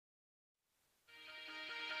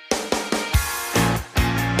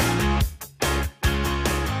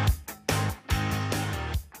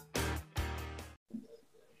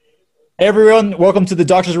Hey everyone, welcome to the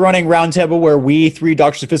Doctors Running Roundtable, where we three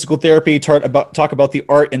doctors of physical therapy talk about the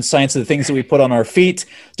art and science of the things that we put on our feet.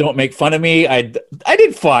 Don't make fun of me. I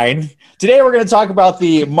did fine. Today we're going to talk about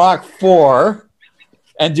the Mach 4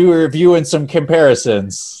 and do a review and some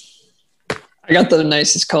comparisons. I got the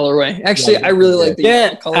nicest colorway. Actually, I really like the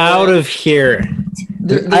Get colorway. out of here.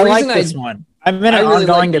 I like this one. I'm in an really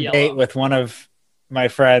ongoing like the debate yellow. with one of my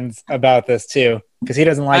friends about this too, because he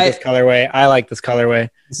doesn't like this colorway. I like this colorway.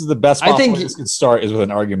 This is the best I possible think way this could start is with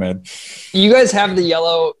an argument. You guys have the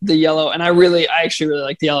yellow, and I actually really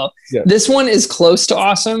like the yellow. Yeah. This one is close to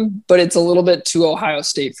awesome, but it's a little bit too Ohio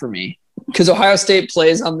State for me, because Ohio State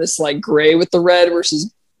plays on this like gray with the red,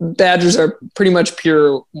 versus Badgers are pretty much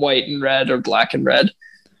pure white and red or black and red.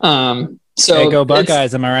 So Hey, go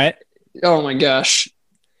Buckeyes, am I right? Oh my gosh.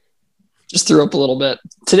 Just threw up a little bit.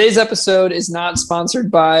 Today's episode is not sponsored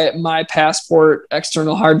by My Passport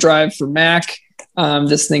external hard drive for Mac.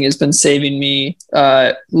 This thing has been saving me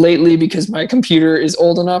lately because my computer is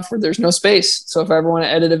old enough where there's no space. So if I ever want to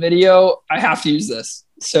edit a video, I have to use this.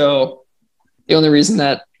 So the only reason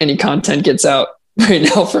that any content gets out right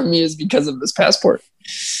now from me is because of this Passport.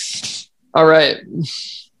 All right.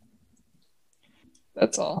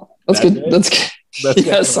 That's all. That's good. That's good.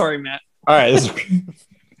 Yeah, sorry, Matt. All right.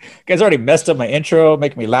 Guys already messed up my intro,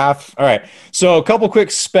 making me laugh. All right. So a couple quick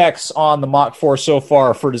specs on the Mach 4 so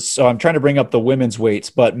far. So I'm trying to bring up the women's weights,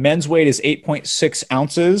 but men's weight is 8.6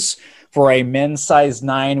 ounces for a men's size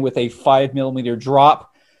 9 with a 5 millimeter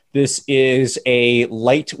drop. This is a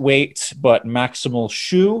lightweight but maximal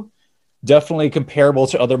shoe. Definitely comparable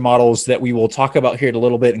to other models that we will talk about here in a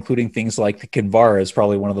little bit, including things like the Kinvara is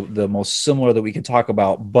probably one of the most similar that we can talk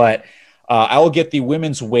about. But I will get the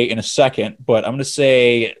women's weight in a second, but I'm going to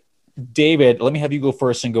say, David, let me have you go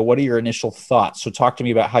first and go, what are your initial thoughts? So talk to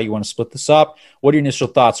me about how you want to split this up. What are your initial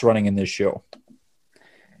thoughts running in this show?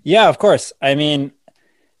 Yeah, of course. I mean,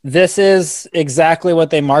 this is exactly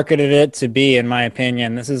what they marketed it to be, in my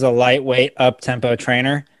opinion. This is a lightweight up-tempo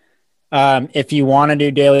trainer. If you want to do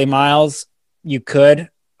daily miles, you could.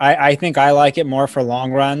 I think I like it more for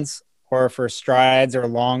long runs or for strides or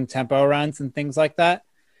long tempo runs and things like that.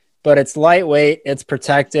 But it's lightweight, it's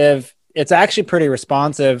protective, it's actually pretty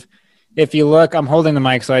responsive. If you look, I'm holding the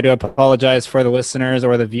mic, so I do apologize for the listeners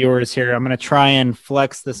or the viewers here. I'm going to try and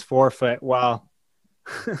flex this forefoot while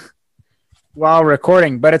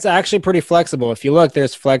recording, but it's actually pretty flexible. If you look,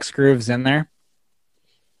 there's flex grooves in there,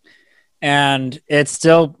 and it's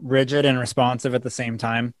still rigid and responsive at the same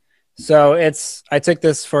time. So I took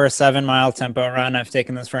this for a 7-mile tempo run. I've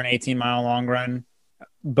taken this for an 18-mile long run,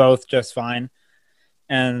 both just fine.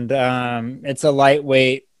 And it's a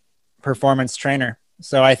lightweight performance trainer.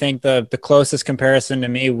 So I think the closest comparison to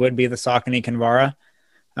me would be the Saucony Kinvara.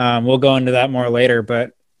 We'll go into that more later.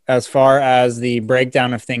 But as far as the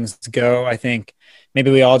breakdown of things go, I think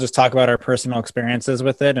maybe we all just talk about our personal experiences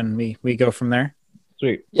with it, and we go from there.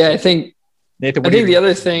 Sweet. Yeah, I think Nathan, the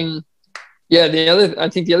other thing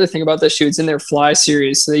about this shoe, it's in their Fly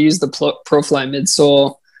series. So they use the ProFly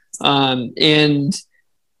midsole. And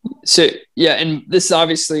so, yeah, and this is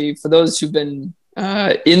obviously for those who've been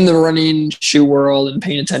in the running shoe world and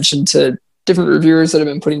paying attention to different reviewers that have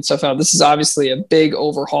been putting stuff out. This is obviously a big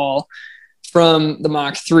overhaul from the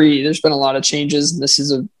Mach 3. There's been a lot of changes, and this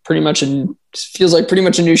is feels like pretty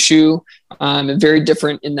much a new shoe, and very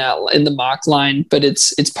different in the Mach line, but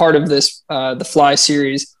it's part of this the Fly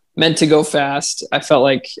series, meant to go fast. I felt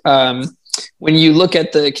like when you look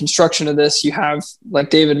at the construction of this, you have, like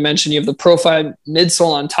David mentioned, you have the ProFly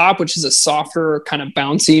midsole on top, which is a softer kind of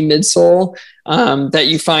bouncy midsole that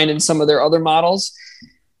you find in some of their other models.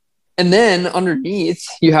 And then underneath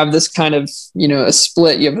you have this kind of, a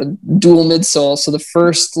split. You have a dual midsole. So the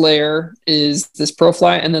first layer is this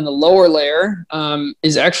ProFly, and then the lower layer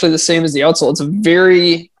is actually the same as the outsole. It's a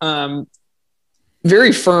very,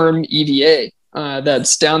 very firm EVA.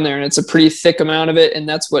 That's down there, and it's a pretty thick amount of it, and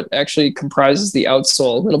that's what actually comprises the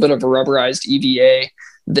outsole. A little bit of a rubberized EVA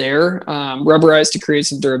there, rubberized to create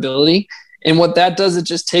some durability. And what that does, it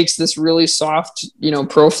just takes this really soft,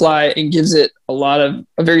 ProFly and gives it a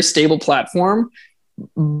very stable platform.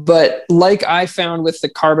 But like I found with the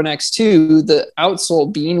Carbon X2, the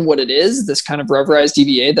outsole being what it is, this kind of rubberized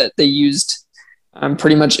EVA that they used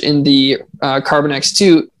pretty much in the Carbon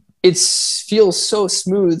X2, it feels so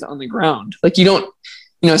smooth on the ground. Like you don't,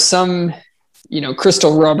 some,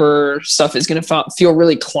 crystal rubber stuff is going to feel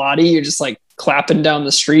really cloddy. You're just like clapping down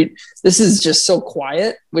the street. This is just so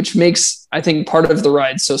quiet, which makes, I think, part of the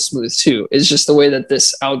ride so smooth too, is just the way that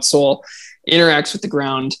this outsole interacts with the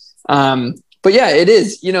ground. But yeah, it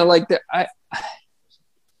is,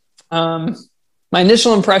 my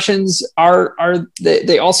initial impressions are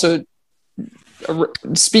they also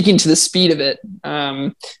speaking to the speed of it,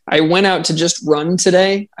 I went out to just run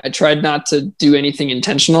today. I tried not to do anything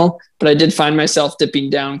intentional, but I did find myself dipping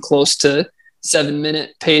down close to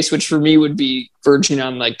 7-minute pace, which for me would be verging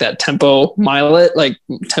on like that tempo milet, like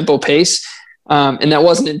tempo pace. And that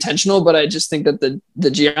wasn't intentional, but I just think that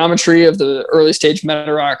the geometry of the early stage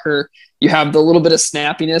meta rocker, you have the little bit of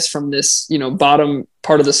snappiness from this, bottom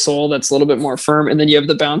part of the sole that's a little bit more firm. And then you have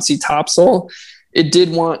the bouncy top sole. It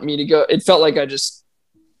did want me to go. It felt like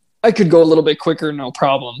I could go a little bit quicker, no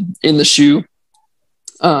problem in the shoe.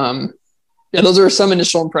 Those are some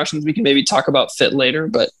initial impressions. We can maybe talk about fit later,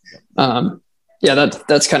 but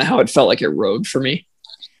that's kind of how it felt like it rode for me.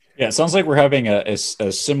 Yeah, it sounds like we're having a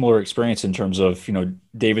similar experience in terms of,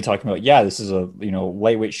 David talking about, this is a,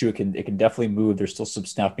 lightweight shoe. It can definitely move. There's still some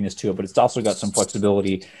snappiness to it, but it's also got some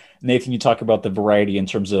flexibility. Nathan, you talk about the variety in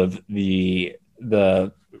terms of the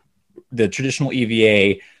traditional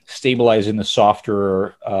EVA stabilizing the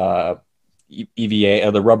softer EVA,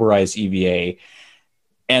 or the rubberized EVA.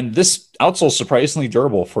 And this outsole is surprisingly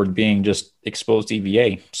durable for being just exposed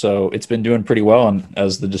EVA. So it's been doing pretty well. And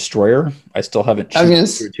as the destroyer, I still haven't chewed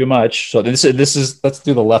through too much. So this is, let's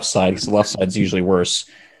do the left side, because the left side's usually worse.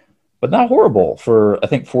 But not horrible for, I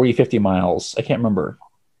think, 40, 50 miles. I can't remember.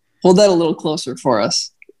 Hold that a little closer for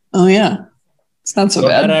us. Oh, yeah. It's not so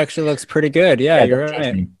bad. That actually looks pretty good. Yeah, you're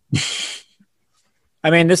right. I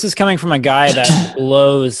mean, this is coming from a guy that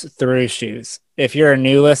blows through shoes. If you're a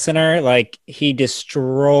new listener, like, he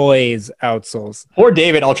destroys outsoles. Poor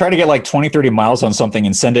David, I'll try to get like 20, 30 miles on something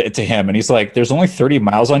and send it to him. And he's like, there's only 30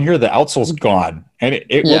 miles on here. The outsole's gone. And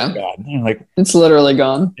it was gone. I'm like, it's literally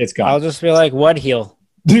gone. It's gone. I'll just be like, what heel?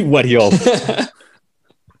 What heel? The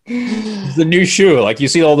new shoe. Like, you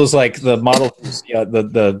see all those, like, the models,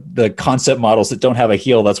 the concept models that don't have a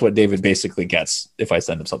heel. That's what David basically gets if I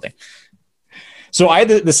send him something. So I had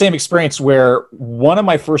the same experience where one of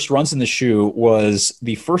my first runs in the shoe was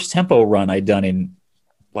the first tempo run I'd done in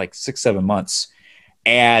like 6-7 months,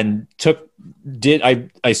 and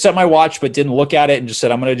I set my watch, but didn't look at it, and just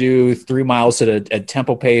said, I'm going to do 3 miles at a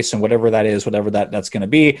tempo pace, and whatever that is, whatever that's going to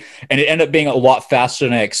be. And it ended up being a lot faster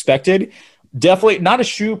than I expected. Definitely not a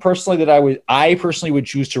shoe personally that I personally would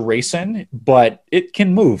choose to race in, but it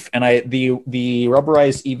can move. And the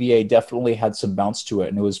rubberized EVA definitely had some bounce to it,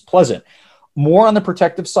 and it was pleasant. More on the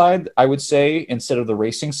protective side, I would say, instead of the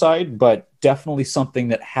racing side, but definitely something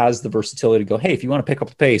that has the versatility to go, hey, if you want to pick up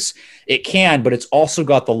the pace, it can, but it's also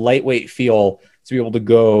got the lightweight feel to be able to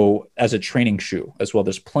go as a training shoe as well.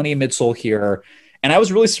 There's plenty of midsole here. And I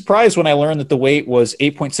was really surprised when I learned that the weight was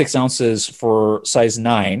 8.6 ounces for size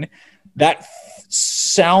 9. That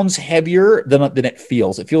sounds heavier than it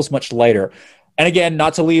feels. It feels much lighter. And again,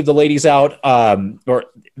 not to leave the ladies out, or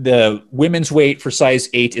the women's weight for size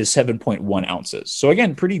 8 is 7.1 ounces. So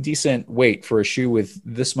again, pretty decent weight for a shoe with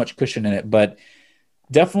this much cushion in it, but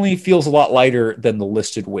definitely feels a lot lighter than the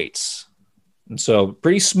listed weights. And so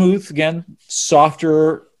pretty smooth, again,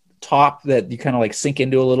 softer top that you kind of like sink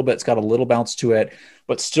into a little bit. It's got a little bounce to it,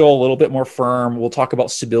 but still a little bit more firm. We'll talk about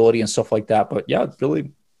stability and stuff like that, but yeah,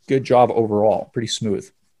 really good job overall. Pretty smooth.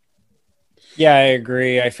 Yeah, I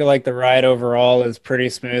agree. I feel like the ride overall is pretty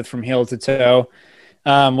smooth from heel to toe.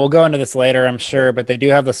 We'll go into this later, I'm sure, but they do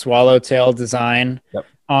have the swallowtail design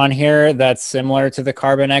on here that's similar to the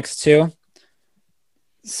Carbon X2.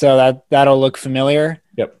 So that'll look familiar.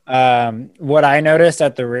 Yep. What I noticed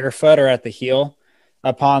at the rear foot or at the heel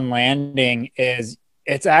upon landing is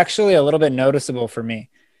it's actually a little bit noticeable for me.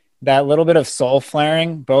 That little bit of sole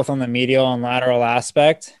flaring, both on the medial and lateral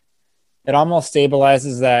aspect, it almost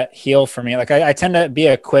stabilizes that heel for me. Like I tend to be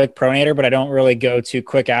a quick pronator, but I don't really go too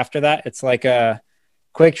quick after that. It's like a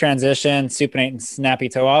quick transition, supinate and snappy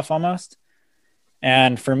toe off almost.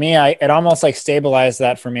 And for me, it almost like stabilized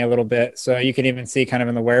that for me a little bit. So you can even see kind of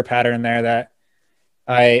in the wear pattern there that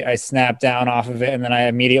I snap down off of it, and then I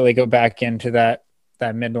immediately go back into that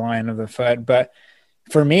midline of the foot. But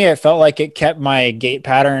for me, it felt like it kept my gait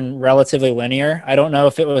pattern relatively linear. I don't know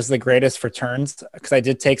if it was the greatest for turns, because I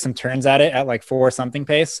did take some turns at it at like 4 something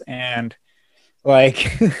pace, and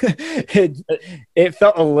like it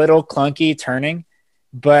felt a little clunky turning,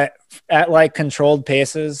 but at like controlled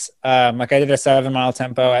paces, like I did a 7-mile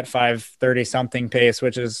tempo at 5:30 something pace,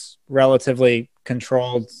 which is relatively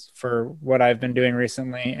controlled for what I've been doing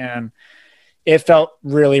recently. And it felt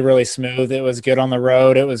really, really smooth. It was good on the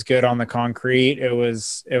road. It was good on the concrete. It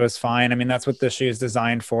was fine. I mean, that's what this shoe is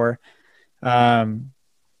designed for. It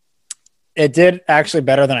did actually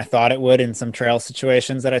better than I thought it would in some trail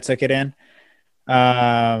situations that I took it in.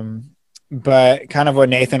 But kind of what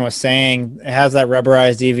Nathan was saying, it has that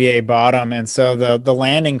rubberized EVA bottom. And so the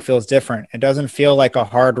landing feels different. It doesn't feel like a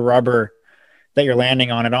hard rubber that you're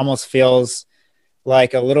landing on. It almost feels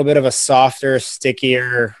like a little bit of a softer,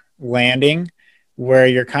 stickier landing where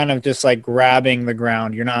you're kind of just like grabbing the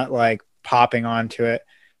ground. You're not like popping onto it.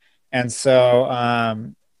 And so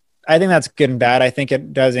I think that's good and bad. I think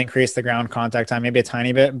it does increase the ground contact time, maybe a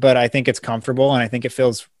tiny bit, but I think it's comfortable and I think it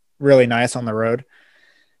feels really nice on the road.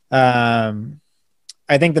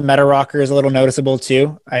 I think the Meta Rocker is a little noticeable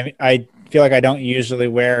too. I feel like I don't usually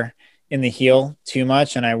wear in the heel too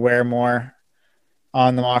much, and I wear more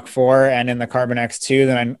on the Mach 4 and in the Carbon X2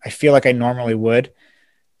 than I feel like I normally would.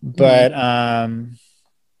 But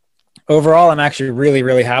overall, I'm actually really,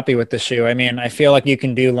 really happy with the shoe. I mean, I feel like you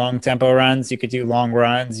can do long tempo runs. You could do long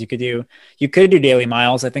runs. You could do daily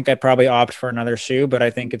miles. I think I'd probably opt for another shoe, but I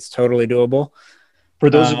think it's totally doable. For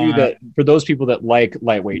those people that like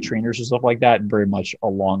lightweight trainers and stuff like that, very much a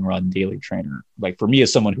long run daily trainer. Like for me,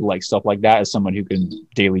 as someone who likes stuff like that, as someone who can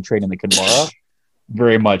daily train in the Kinvara,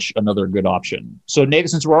 very much another good option. So Nathan,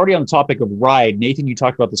 since we're already on the topic of ride, Nathan, you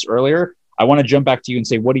talked about this earlier. I want to jump back to you and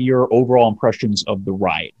say, what are your overall impressions of the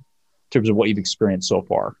ride in terms of what you've experienced so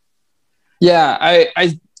far? Yeah,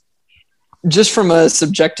 I just from a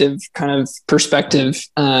subjective kind of perspective,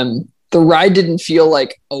 the ride didn't feel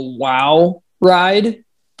like a wow ride,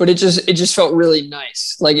 but it just felt really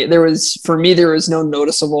nice. Like there was no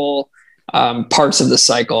noticeable parts of the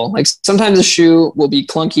cycle. Like sometimes a shoe will be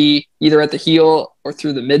clunky either at the heel or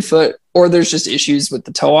through the midfoot, or there's just issues with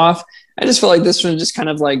the toe off. I just felt like this one just kind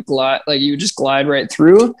of like you just glide right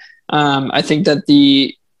through. I think that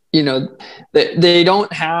they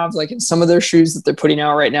don't have, like in some of their shoes that they're putting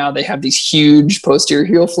out right now, they have these huge posterior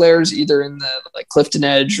heel flares, either in the like Clifton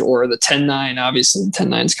Edge or the 10.9. Obviously the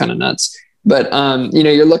 10.9 is kind of nuts. But,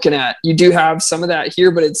 you do have some of that here,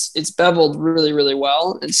 but it's beveled really, really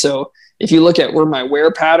well. And so if you look at where my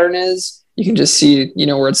wear pattern is, you can just see,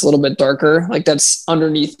 where it's a little bit darker, like that's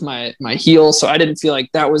underneath my heel. So I didn't feel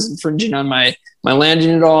like that was infringing on my landing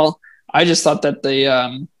at all. I just thought that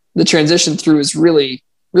the transition through is really,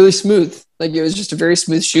 really smooth. Like it was just a very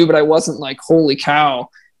smooth shoe, but I wasn't like, holy cow,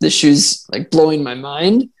 this shoe's like blowing my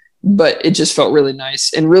mind, but it just felt really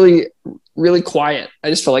nice and really, really quiet. I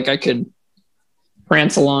just felt like I could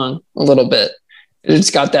prance along a little bit.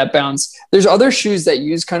 It's got that bounce. There's other shoes that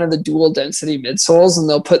use kind of the dual density midsoles, and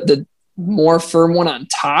they'll put the more firm one on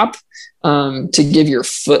top to give your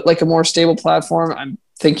foot like a more stable platform. I'm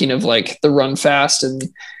thinking of like the Run Fast and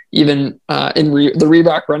even the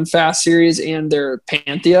Reebok Run Fast series and their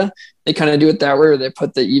Panthea. They kind of do it that way, where they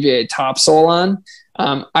put the EVA top sole on.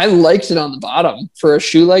 I liked it on the bottom for a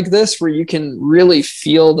shoe like this, where you can really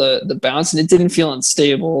feel the bounce, and it didn't feel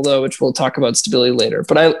unstable though, which we'll talk about stability later.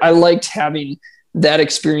 But I liked having that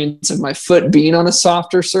experience of my foot being on a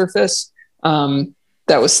softer surface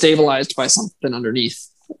that was stabilized by something underneath.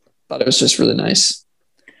 Thought it was just really nice.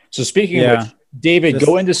 So speaking of which, David,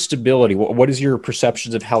 go into stability. What is your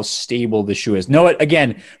perceptions of how stable the shoe is? No,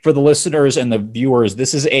 again, for the listeners and the viewers,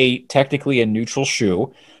 this is technically a neutral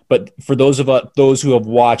shoe. But for those who have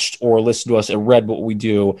watched or listened to us and read what we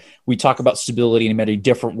do, we talk about stability in many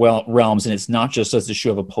different realms, and it's not just does the shoe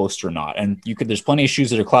have a post or not. And there's plenty of shoes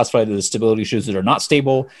that are classified as stability shoes that are not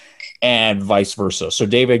stable, and vice versa. So,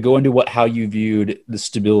 David, go into how you viewed the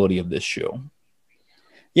stability of this shoe.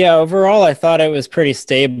 Yeah, overall, I thought it was pretty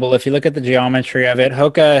stable. If you look at the geometry of it,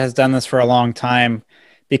 Hoka has done this for a long time.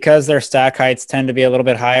 Because their stack heights tend to be a little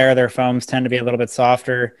bit higher, their foams tend to be a little bit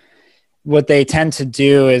softer. What they tend to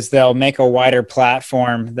do is they'll make a wider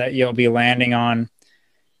platform that you'll be landing on,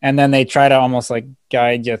 and then they try to almost like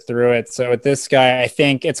guide you through it. So with this guy, I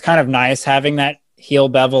think it's kind of nice having that heel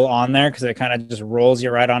bevel on there because it kind of just rolls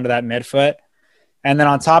you right onto that midfoot. And then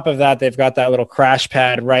on top of that, they've got that little crash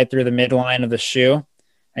pad right through the midline of the shoe,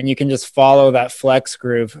 and you can just follow that flex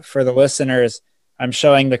groove. For the listeners, I'm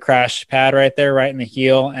showing the crash pad right there, right in the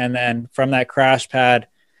heel, and then from that crash pad,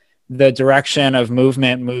 the direction of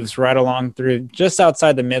movement moves right along through just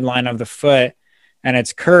outside the midline of the foot, and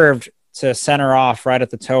it's curved to center off right at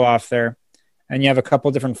the toe off there. And you have a couple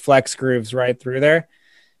different flex grooves right through there.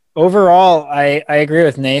 Overall, I agree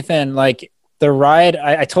with Nathan. Like the ride,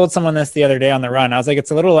 I told someone this the other day on the run. I was like,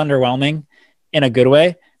 it's a little underwhelming in a good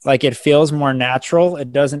way. Like it feels more natural.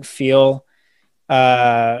 It doesn't feel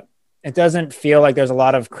like there's a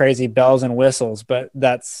lot of crazy bells and whistles, but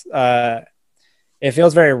it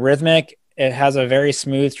feels very rhythmic. It has a very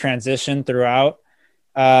smooth transition throughout.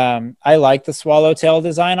 I like the swallowtail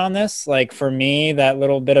design on this. Like for me, that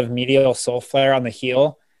little bit of medial sole flare on the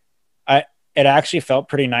heel, it actually felt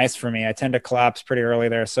pretty nice for me. I tend to collapse pretty early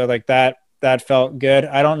there. So like that felt good.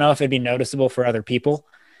 I don't know if it'd be noticeable for other people,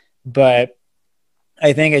 but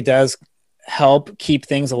I think it does help keep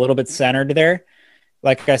things a little bit centered there.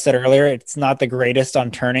 Like I said earlier, it's not the greatest on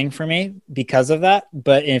turning for me because of that.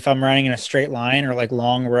 But if I'm running in a straight line or like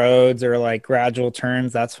long roads or like gradual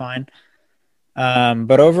turns, that's fine.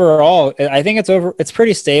 But overall, I think it's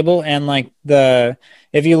pretty stable. And like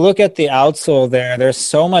if you look at the outsole there's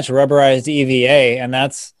so much rubberized EVA, and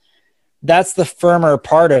that's the firmer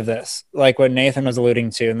part of this, like what Nathan was alluding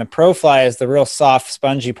to. And the ProFly is the real soft,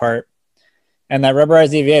 spongy part. And that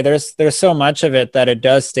rubberized EVA, there's so much of it that it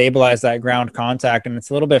does stabilize that ground contact, and it's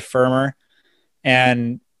a little bit firmer.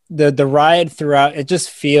 And the ride throughout, it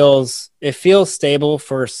feels stable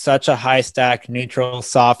for such a high stack, neutral,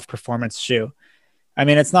 soft performance shoe. I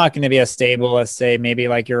mean, it's not going to be as stable as, say, maybe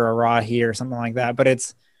like your Arahi or something like that, but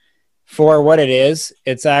it's, for what it is,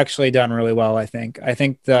 it's actually done really well, I think. I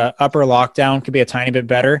think the upper lockdown could be a tiny bit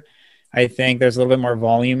better. I think there's a little bit more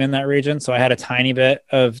volume in that region. So I had a tiny bit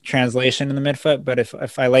of translation in the midfoot, but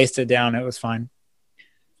if I laced it down, it was fine.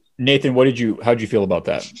 Nathan, how'd you feel about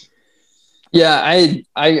that? Yeah,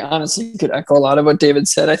 I honestly could echo a lot of what David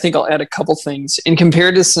said. I think I'll add a couple things in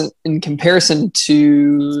comparison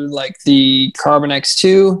to like the Carbon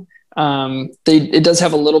X2. It does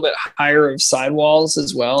have a little bit higher of sidewalls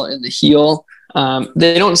as well in the heel.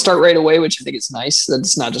 They don't start right away, which I think is nice. That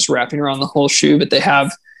it's not just wrapping around the whole shoe, but they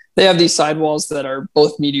have these sidewalls that are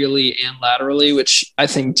both medially and laterally, which I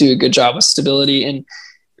think do a good job with stability. And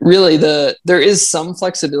really there is some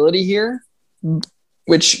flexibility here,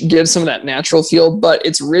 which gives some of that natural feel, but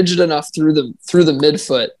it's rigid enough through the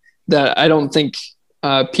midfoot that I don't think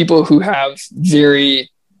people who have very,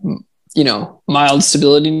 mild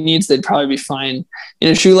stability needs, they'd probably be fine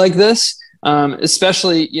in a shoe like this.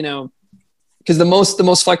 Especially, because the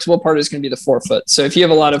most flexible part is going to be the forefoot. So if you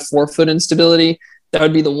have a lot of forefoot instability, that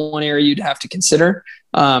would be the one area you'd have to consider.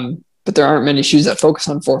 But there aren't many shoes that focus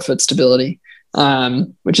on forefoot stability,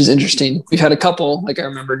 which is interesting. We've had a couple, like I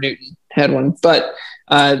remember Newton had one, but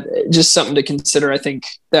just something to consider. I think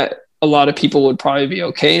that a lot of people would probably be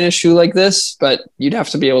okay in a shoe like this, but you'd have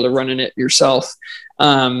to be able to run in it yourself.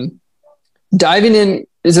 Diving in,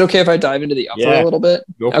 is it okay if I dive into the upper a little bit?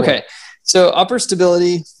 Go for it. So upper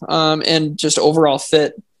stability and just overall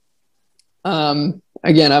fit.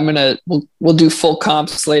 Again, we'll do full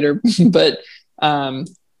comps later, but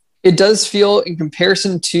it does feel, in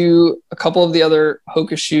comparison to a couple of the other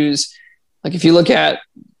Hoka shoes, like if you look at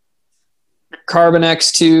Carbon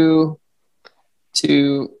X2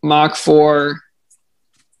 to Mach 4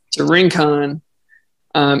 to Rincon,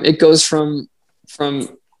 it goes from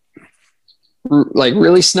like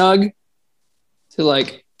really snug to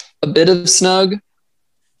like a bit of snug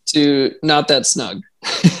to not that snug.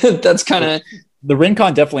 That's kind of, the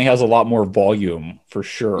Rincon definitely has a lot more volume for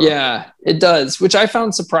sure. Yeah, it does, which I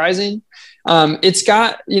found surprising. It's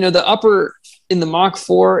got, the upper in the Mach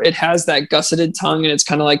 4, it has that gusseted tongue, and it's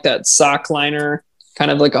kind of like that sock liner,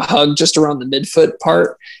 kind of like a hug just around the midfoot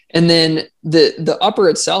part. And then the upper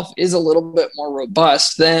itself is a little bit more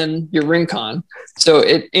robust than your Rincon. So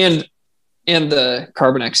and the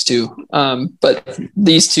Carbon X2. But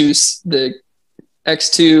these two, the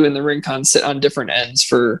X2 and the Rincon, sit on different ends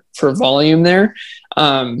for volume there.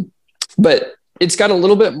 But it's got a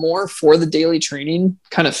little bit more for the daily training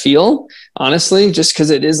kind of feel, honestly, just because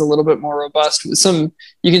it is a little bit more robust.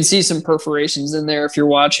 You can see some perforations in there if you're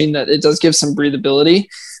watching, that it does give some breathability.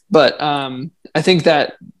 But I think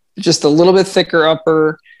that just a little bit thicker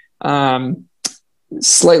upper,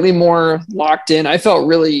 slightly more locked in. I felt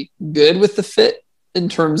really good with the fit in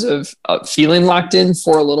terms of feeling locked in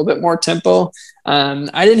for a little bit more tempo.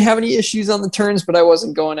 I didn't have any issues on the turns, but I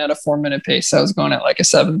wasn't going at a 4-minute pace. I was going at like a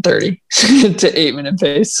 7:30 to 8-minute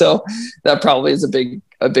pace. So that probably is a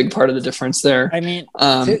big part of the difference there. I mean,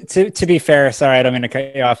 to be fair, sorry, I don't mean to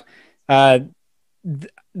cut you off.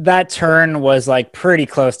 That turn was like pretty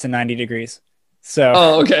close to 90 degrees.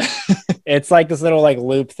 So okay. It's like this little like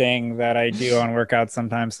loop thing that I do on workouts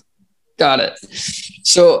sometimes. Got it.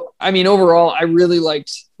 So, I mean, overall, I really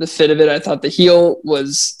liked the fit of it. I thought the heel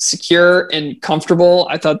was secure and comfortable.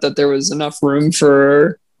 I thought that there was enough room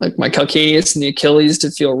for like my calcaneus and the Achilles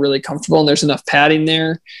to feel really comfortable, and there's enough padding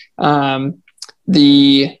there.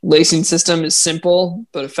 The lacing system is simple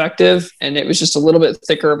but effective, and it was just a little bit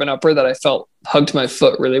thicker of an upper that I felt hugged my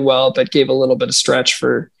foot really well, but gave a little bit of stretch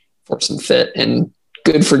for some fit, and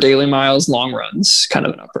good for daily miles, long runs, kind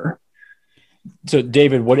of an upper. So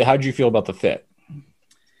David, how did you feel about the fit?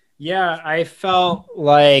 Yeah, I felt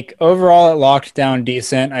like overall it locked down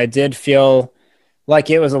decent. I did feel like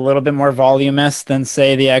it was a little bit more voluminous than,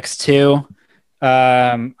 say, the X2.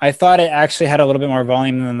 I thought it actually had a little bit more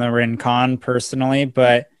volume than the Rincon personally,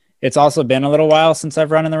 but it's also been a little while since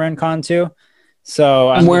I've run in the Rincon too. So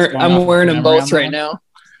I'm wearing them both right now.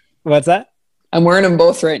 What's that? I'm wearing them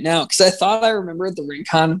both right now because I thought I remembered the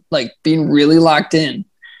Rincon like being really locked in,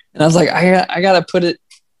 and I was like, I gotta put it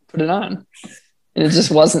on, and it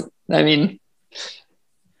just wasn't. I mean,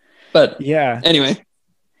 but Yeah. anyway,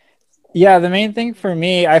 Yeah, the main thing for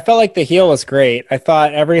me, I felt like the heel was great. I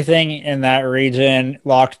thought everything in that region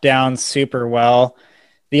locked down super well.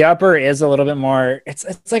 The upper is a little bit more, it's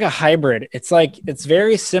like a hybrid. It's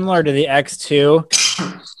very similar to the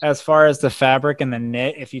X2 as far as the fabric and the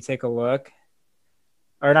knit, if you take a look.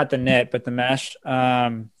 Or not the knit, but the mesh.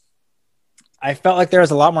 I felt like there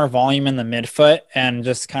was a lot more volume in the midfoot and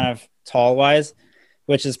just kind of tall wise,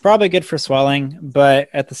 which is probably good for swelling. But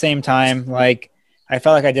at the same time, like I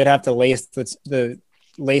felt like I did have to lace the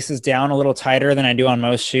laces down a little tighter than I do on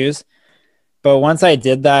most shoes. But once I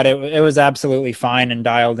did that, it was absolutely fine and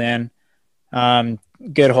dialed in.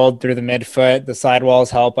 Good hold through the midfoot. The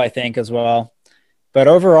sidewalls help, I think, as well. But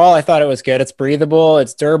overall, I thought it was good. It's breathable.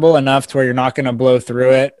 It's durable enough to where you're not going to blow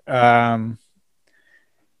through it.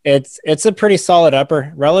 It's a pretty solid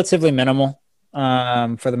upper, relatively minimal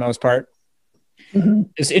for the most part.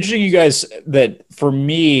 It's interesting, you guys, that for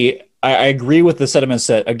me, I agree with the sentiments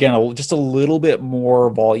that, again, just a little bit more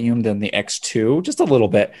volume than the X2, just a little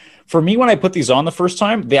bit. For me, when I put these on the first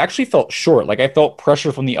time, they actually felt short. Like I felt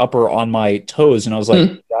pressure from the upper on my toes, and I was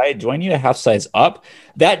like, do I need a half size up?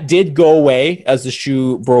 That did go away as the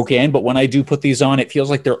shoe broke in, but when I do put these on, it feels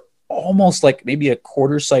like they're almost like maybe a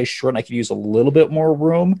quarter size short, and I could use a little bit more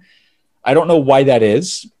room. I don't know why that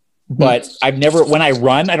is, but when I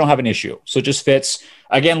run, I don't have an issue. So it just fits.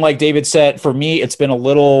 Again, like David said, for me, it's been a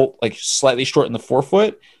little like slightly short in the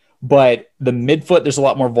forefoot, but the midfoot, there's a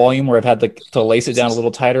lot more volume where I've had to lace it down a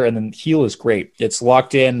little tighter, and then the heel is great. It's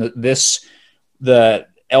locked in. The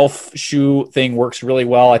Elf shoe thing works really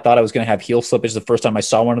well. I thought I was going to have heel slippage the first time I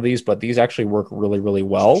saw one of these, but these actually work really, really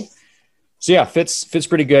well. So yeah, fits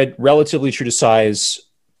pretty good, relatively true to size,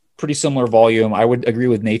 pretty similar volume. I would agree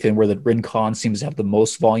with Nathan where the Rincon seems to have the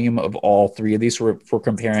most volume of all three of these. For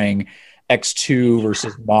comparing X2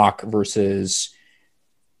 versus Mach versus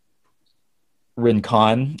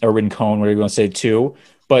Rincon, whatever you want to say, too.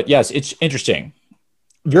 But yes, it's interesting.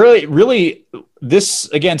 Really, really, this,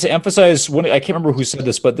 again, to emphasize, I can't remember who said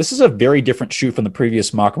this, but this is a very different shoe from the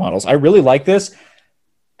previous Mach models. I really like this.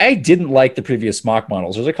 I didn't like the previous Mach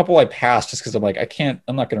models. There's a couple I passed just because I'm like,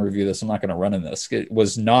 I'm not going to review this. I'm not going to run in this. It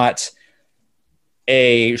was not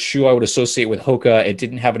a shoe I would associate with Hoka. It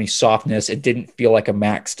didn't have any softness. It didn't feel like a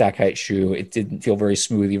max stack height shoe. It didn't feel very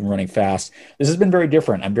smooth, even running fast. This has been very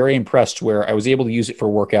different. I'm very impressed where I was able to use it for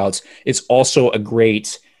workouts. It's also a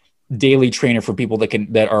great daily trainer for people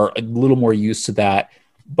that are a little more used to that.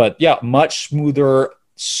 But yeah, much smoother,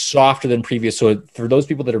 softer than previous. So for those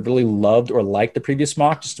people that have really loved or liked the previous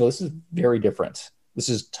Mach, just know this is very different. This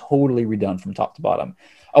is totally redone from top to bottom.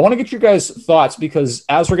 I want to get your guys' thoughts because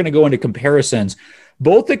as we're going to go into comparisons,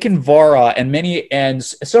 both the Kinvara and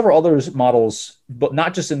several other models, but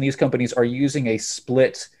not just in these companies, are using a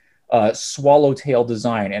split swallowtail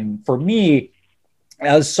design. And for me,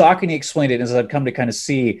 as Saucony explained it, as I've come to kind of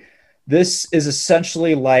see, this is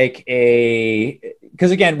essentially like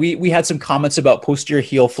because again, we had some comments about posterior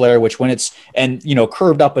heel flare, which when it's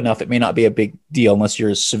curved up enough, it may not be a big deal unless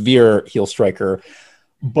you're a severe heel striker.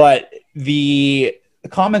 But the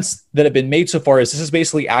comments that have been made so far is this is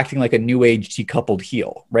basically acting like a new age decoupled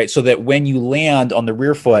heel, right? So that when you land on the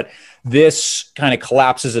rear foot, this kind of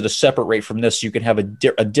collapses at a separate rate from this. So you can have a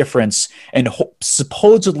difference and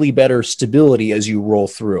supposedly better stability as you roll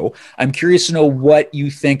through. I'm curious to know what you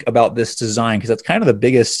think about this design, because that's kind of the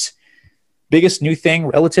biggest new thing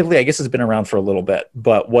relatively. I guess it's been around for a little bit,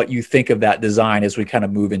 but what you think of that design as we kind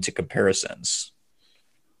of move into comparisons.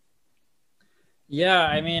 Yeah,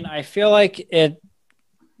 I mean, I feel like it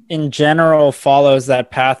in general follows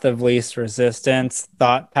that path of least resistance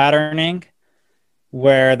thought patterning,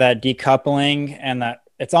 where that decoupling and that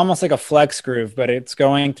it's almost like a flex groove, but it's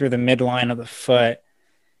going through the midline of the foot.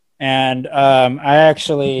 And I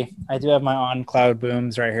do have my On Cloud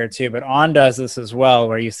booms right here too, but On does this as well,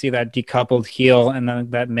 where you see that decoupled heel and then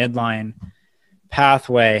that midline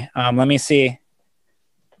pathway. Let me see.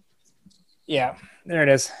 Yeah, there it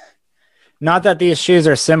is. Not that these shoes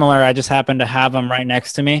are similar. I just happen to have them right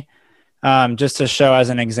next to me just to show as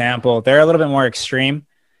an example. They're a little bit more extreme,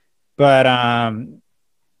 but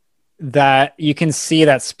that you can see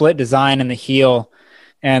that split design in the heel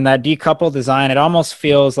and that decoupled design. It almost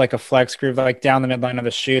feels like a flex groove, like down the midline of the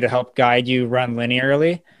shoe to help guide you run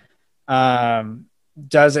linearly.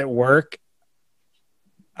 Does it work?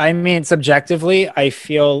 I mean, subjectively, I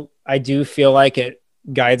do feel like it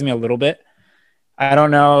guides me a little bit. I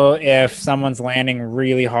don't know if someone's landing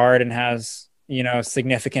really hard and has,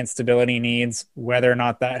 significant stability needs, whether or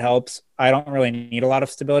not that helps. I don't really need a lot of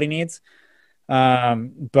stability needs.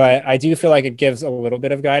 But I do feel like it gives a little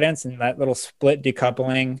bit of guidance, and that little split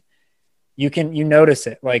decoupling, you notice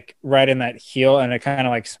it like right in that heel, and it kind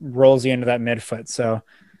of like rolls you into that midfoot. So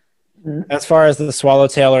as far as the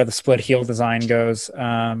swallowtail or the split heel design goes,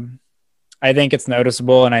 I think it's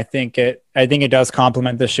noticeable, and I think it does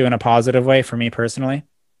complement the shoe in a positive way for me personally.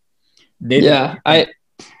 David? I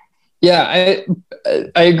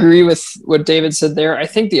agree with what David said there. I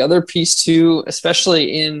think the other piece too,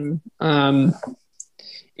 especially in the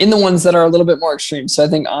ones that are a little bit more extreme. So I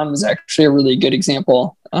think On was actually a really good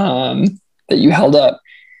example that you held up.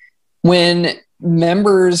 When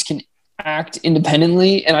members can act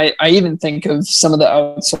independently, and I even think of some of the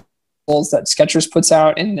outsoles that Skechers puts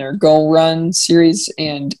out in their Go Run series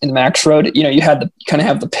and in Max Road. You kind of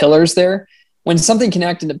have the pillars there. When something can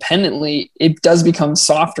act independently, it does become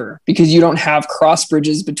softer because you don't have cross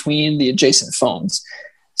bridges between the adjacent foams.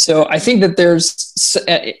 So I think that there's,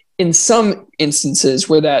 in some instances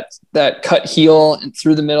where that cut heel and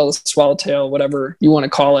through the middle, the swallowtail, whatever you want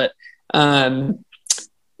to call it,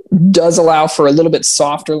 does allow for a little bit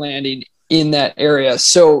softer landing in that area.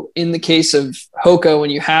 So in the case of Hoka,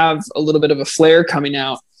 when you have a little bit of a flare coming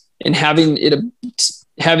out and having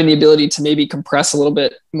the ability to maybe compress a little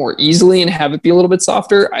bit more easily and have it be a little bit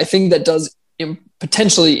softer, I think that does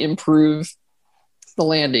potentially improve the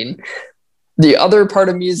landing. The other part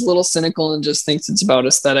of me is a little cynical and just thinks it's about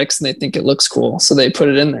aesthetics, and they think it looks cool, so they put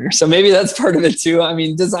it in there. So maybe that's part of it too. I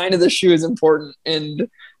mean, design of the shoe is important, and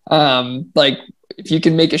like if you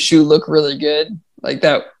can make a shoe look really good, like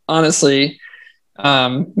that honestly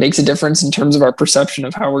makes a difference in terms of our perception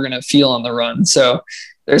of how we're going to feel on the run. So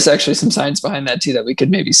there's actually some science behind that too that we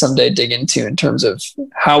could maybe someday dig into in terms of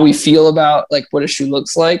how we feel about like what a shoe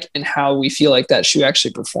looks like and how we feel like that shoe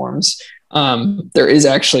actually performs. There is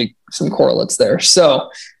actually some correlates there.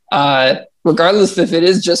 So regardless if it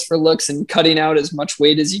is just for looks and cutting out as much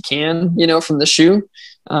weight as you can, from the shoe,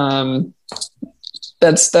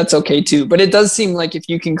 that's okay too. But it does seem like if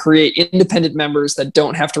you can create independent members that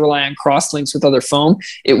don't have to rely on cross links with other foam,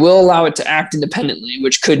 it will allow it to act independently,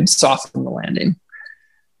 which could soften the landing.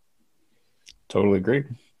 Totally agree.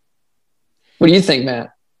 What do you think,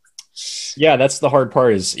 Matt? Yeah, that's the hard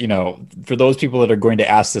part is, for those people that are going to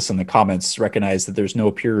ask this in the comments, recognize that there's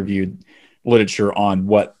no peer-reviewed literature on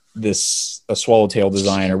what a swallowtail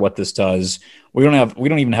design or what this does. We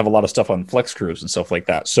don't even have a lot of stuff on flex screws and stuff like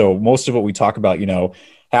that. So most of what we talk about,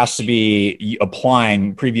 has to be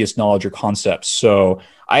applying previous knowledge or concepts. So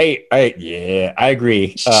I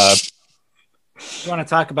agree. You want to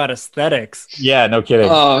talk about aesthetics? Yeah, no kidding.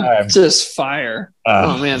 Just fire.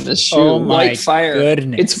 Oh man, this shoe, white fire.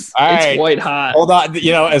 Goodness. It's white hot. Hold on.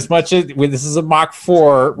 As much as this is a Mach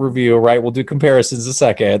 4 review, right? We'll do comparisons in a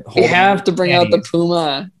second. We have to bring out the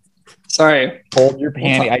Puma. Sorry. Hold your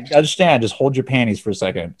panties. I understand. Just hold your panties for a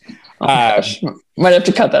second. Might have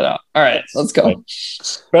to cut that out. All right, let's go.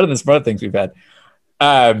 Better than some other things we've had.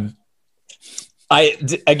 I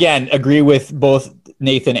again agree with both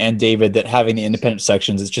Nathan and David that having the independent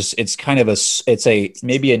sections it's kind of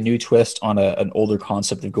maybe a new twist on an older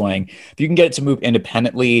concept of going, if you can get it to move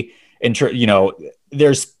independently,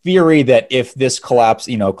 there's theory that if this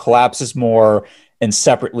collapses more and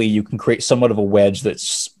separately, you can create somewhat of a wedge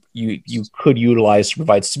that's you could utilize to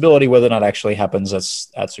provide stability. Whether or not actually happens,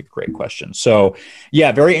 that's a great question. So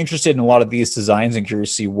yeah, very interested in a lot of these designs and curious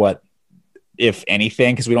to see what, if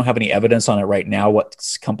anything, because we don't have any evidence on it right now, what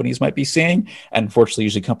companies might be seeing. And unfortunately,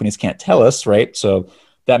 usually companies can't tell us, right? So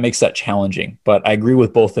that makes that challenging. But I agree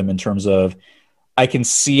with both of them in terms of I can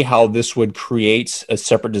see how this would create a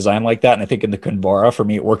separate design like that. And I think in the Kinvara, for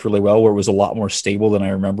me, it worked really well, where it was a lot more stable than I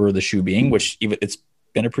remember the shoe being, which even it's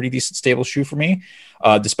been a pretty decent stable shoe for me,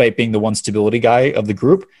 despite being the one stability guy of the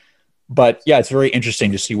group. But yeah, it's very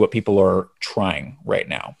interesting to see what people are trying right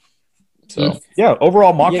now. So yeah,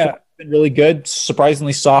 overall Mach 4 been really good,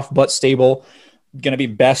 surprisingly soft but stable. Going to be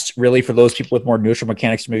best really for those people with more neutral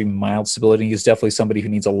mechanics, maybe mild stability. He's definitely somebody who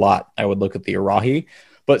needs a lot. I would look at the Arahi.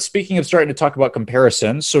 But speaking of starting to talk about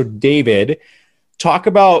comparisons, so David, talk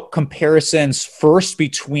about comparisons first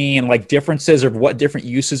between like differences of what different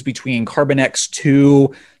uses between Carbon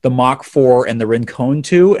X2, the Mach 4, and the Rincon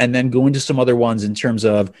 2, and then go into some other ones in terms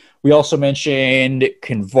of, we also mentioned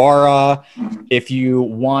Kinvara. If you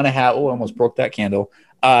want to have, I almost broke that candle.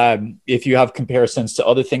 If you have comparisons to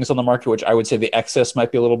other things on the market, which I would say the XS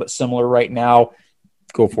might be a little bit similar right now,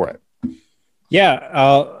 go for it.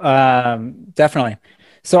 Yeah, definitely.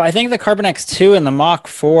 So I think the Carbon X2 and the Mach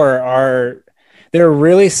 4 they're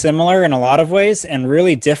really similar in a lot of ways and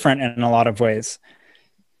really different in a lot of ways.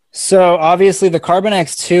 So obviously the Carbon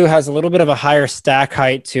X2 has a little bit of a higher stack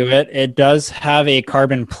height to it. It does have a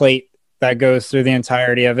carbon plate that goes through the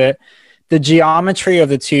entirety of it. The geometry of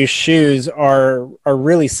the two shoes are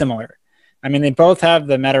really similar. I mean, they both have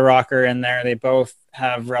the Meta Rocker in there. They both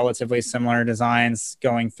have relatively similar designs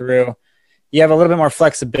going through. You have a little bit more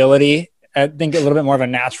flexibility. I think a little bit more of a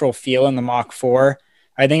natural feel in the Mach 4.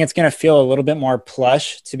 I think it's going to feel a little bit more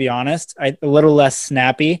plush, to be honest. A little less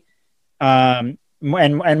snappy. And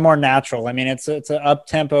more natural. I mean, it's an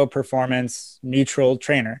up-tempo performance neutral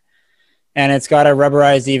trainer, and it's got a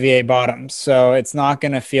rubberized EVA bottom, so it's not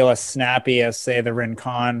going to feel as snappy as, say, the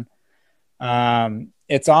Rincon.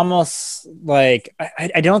 It's almost like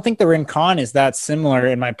I don't think the Rincon is that similar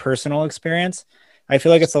in my personal experience. I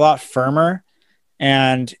feel like it's a lot firmer,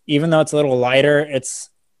 and even though it's a little lighter, it's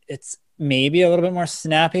maybe a little bit more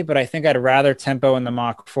snappy. But I think I'd rather tempo in the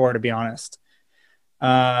Mach 4, to be honest.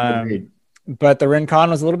 But the Rincon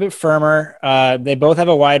was a little bit firmer. They both have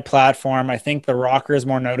a wide platform. I think the rocker is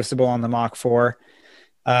more noticeable on the Mach 4.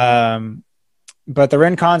 But the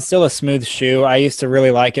Rincon's still a smooth shoe. I used to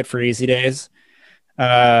really like it for easy days.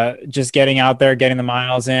 Just getting out there, getting the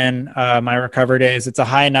miles in, my recover days. It's a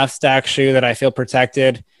high enough stack shoe that I feel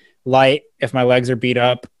protected, light if my legs are beat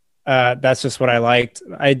up. That's just what I liked.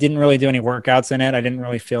 I didn't really do any workouts in it. I didn't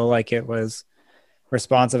really feel like it was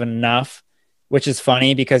responsive enough, which is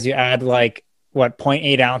funny because you add like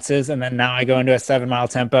 0.8 ounces. And then now I go into a 7-mile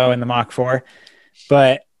tempo in the Mach 4.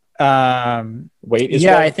 But weight is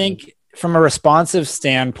I think from a responsive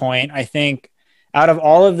standpoint, I think out of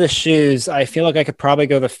all of the shoes, I feel like I could probably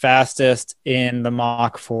go the fastest in the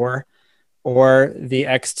Mach 4 or the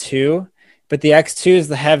X2, but the X2 is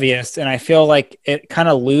the heaviest. And I feel like it kind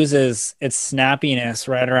of loses its snappiness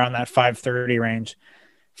right around that 530 range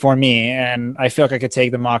for me. And I feel like I could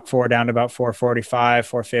take the Mach 4 down to about 445,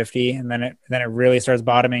 450, and then it really starts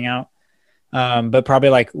bottoming out. But probably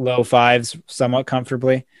like low fives somewhat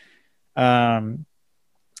comfortably.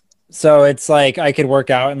 So it's like I could work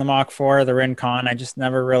out in the Mach 4, the Rincon. I just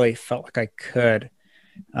never really felt like I could.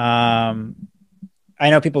 I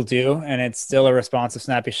know people do, and it's still a responsive,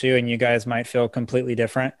 snappy shoe, and you guys might feel completely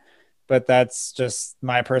different, but that's just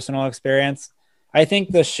my personal experience. I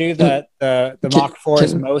think the shoe that the Mach 4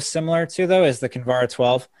 is most similar to, though, is the Kinvara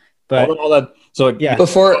 12. But all that. So yeah,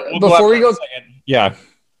 before we go, yeah,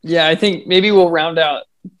 I think maybe we'll round out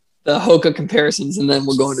the Hoka comparisons, and then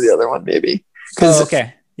we'll go into the other one, maybe.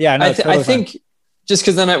 Okay. Yeah, no, I think just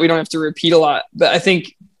because then we don't have to repeat a lot, but I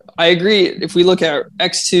think I agree. If we look at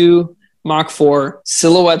X2, Mach 4,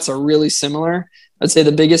 silhouettes are really similar. I'd say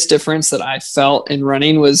the biggest difference that I felt in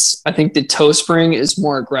running was I think the toe spring is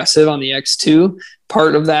more aggressive on the X2.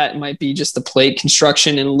 Part of that might be just the plate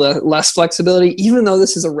construction and less flexibility, even though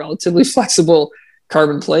this is a relatively flexible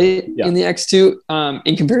carbon plate in the X2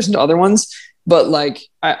 in comparison to other ones. But like,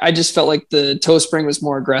 I just felt like the toe spring was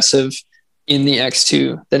more aggressive in the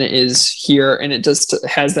X2 than it is here. And it just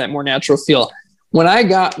has that more natural feel. When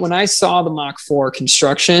I saw the Mach 4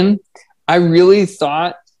 construction, I really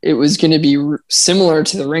thought it was going to be similar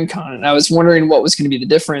to the Rincon. And I was wondering what was going to be the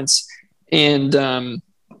difference. And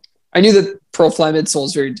I knew that ProFly midsole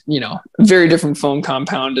is very different foam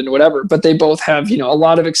compound and whatever, but they both have, a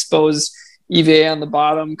lot of exposed EVA on the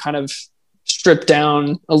bottom, kind of stripped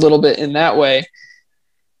down a little bit in that way.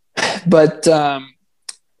 But,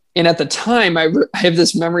 and at the time I have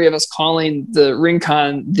this memory of us calling the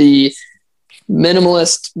Rincon the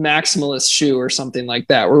minimalist maximalist shoe or something like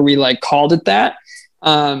that, where we like called it that.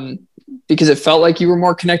 Because it felt like you were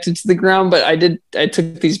more connected to the ground, but I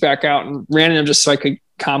took these back out and ran them just so I could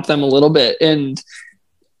comp them a little bit. And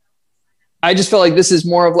I just felt like this is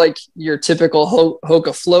more of like your typical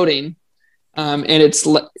Hoka floating. And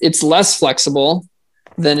it's less flexible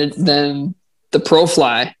than the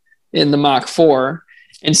ProFly in the Mach 4.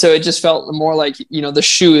 And so it just felt more like, the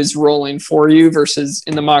shoe is rolling for you versus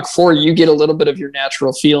in the Mach 4, you get a little bit of your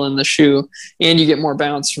natural feel in the shoe and you get more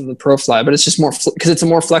bounce from the ProFly, but it's just more because it's a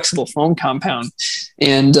more flexible foam compound.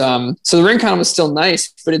 And so the Rincon was still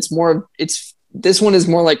nice, but this one is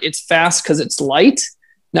more like it's fast because it's light,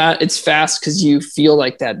 not it's fast because you feel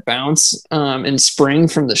like that bounce and spring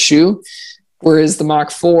from the shoe. Whereas the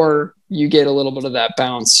Mach 4, you get a little bit of that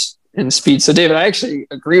bounce and speed. So David, I actually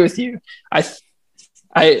agree with you.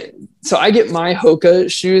 So I get my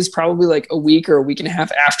Hoka shoes probably like a week or a week and a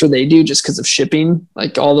half after they do, just because of shipping,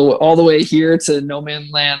 like all the way here to no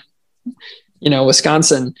man land,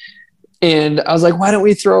 Wisconsin. And I was like, why don't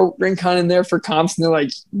we throw Rincon in there for comps? And they're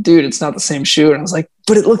like, dude, it's not the same shoe. And I was like,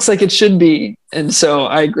 but it looks like it should be. And so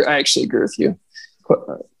I actually agree with you.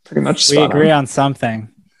 Pretty much. We agree on something.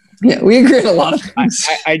 Yeah, we agree on a lot of things.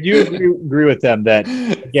 I do agree with them that,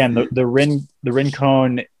 again, the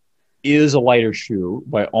Rincon is a lighter shoe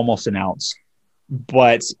by almost an ounce,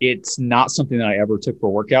 but it's not something that I ever took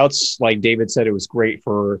for workouts. Like David said, it was great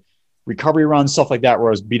for recovery runs, stuff like that, where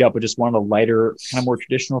I was beat up with just one of the lighter, kind of more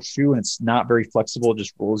traditional shoe, and it's not very flexible. It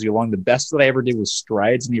just rolls you along. The best that I ever did was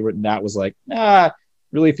Strides, and even that was like,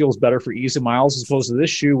 really feels better for easy miles as opposed to this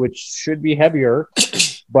shoe, which should be heavier,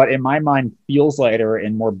 but in my mind feels lighter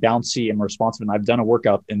and more bouncy and more responsive. And I've done a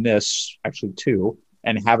workout in this, actually two,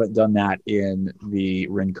 and haven't done that in the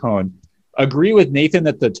Rincon. Agree with Nathan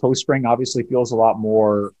that the toe spring obviously feels a lot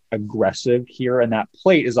more aggressive here, and that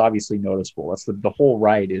plate is obviously noticeable. That's the whole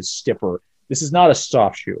ride is stiffer. This is not a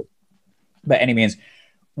soft shoe by any means.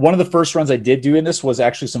 One of the first runs I did do in this was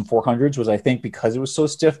actually some 400s, was I think because it was so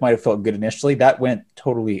stiff, might have felt good initially. That went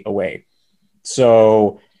totally away.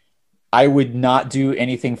 So I would not do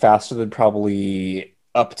anything faster than probably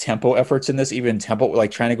up tempo efforts in this. Even tempo,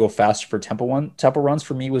 like trying to go faster for tempo runs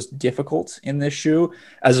for me was difficult in this shoe,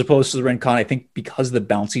 as opposed to the Rincon. I think because the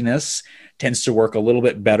bounciness tends to work a little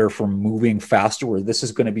bit better for moving faster, where this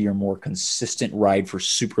is going to be your more consistent ride for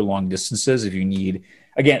super long distances. If you need,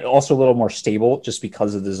 again, also a little more stable just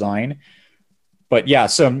because of the design. But yeah,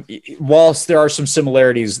 whilst there are some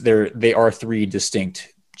similarities, they are three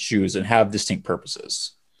distinct shoes and have distinct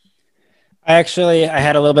purposes. I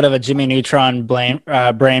had a little bit of a Jimmy Neutron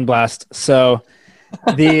brain blast. So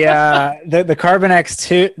the Carbon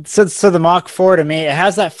X2, so the Mach 4 to me, it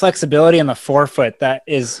has that flexibility in the forefoot that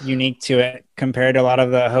is unique to it compared to a lot of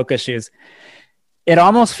the Hoka shoes. It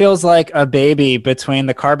almost feels like a baby between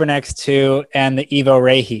the Carbon X2 and the Evo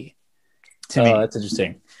Rehi to me. That's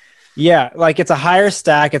interesting. Yeah, like it's a higher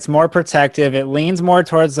stack. It's more protective. It leans more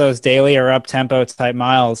towards those daily or up-tempo type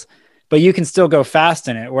miles, but you can still go fast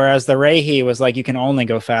in it. Whereas the Rehi was like, you can only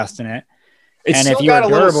go fast in it. And if you're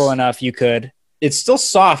durable enough, you could. It's still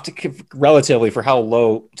soft relatively for how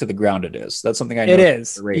low to the ground it is. That's something I know. It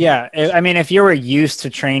is. Yeah. I mean, if you were used to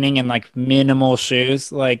training in like minimal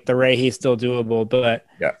shoes, like the Rehi is still doable, but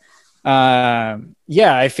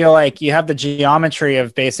I feel like you have the geometry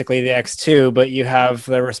of basically the X2, but you have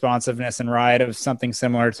the responsiveness and ride of something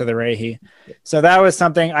similar to the Rehi. So that was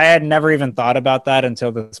something I had never even thought about that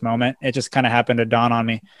until this moment. It just kind of happened to dawn on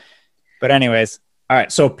me. But anyways. All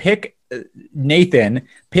right. So Nathan,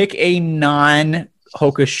 pick a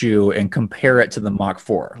non-Hoka shoe and compare it to the Mach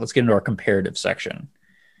 4. Let's get into our comparative section.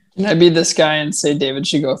 Can I be this guy and say David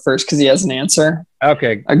should go first because he has an answer?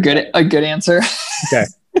 Okay. A good answer. Okay.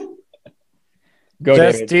 Go,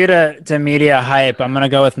 just David. Due to media hype, I'm going to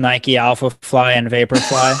go with Nike Alpha Fly and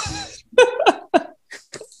Vaporfly.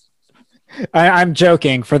 I'm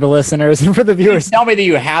joking for the listeners and for the viewers. Tell me that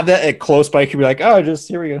you have that at close by. You could be like, oh, just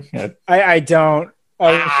here we go. Yeah. I don't.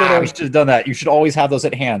 I should have done that. You should always have those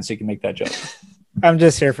at hand so you can make that joke. I'm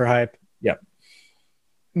just here for hype. Yep.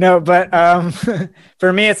 No, but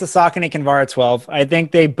for me, it's the Saucony Kinvara 12. I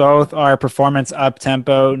think they both are performance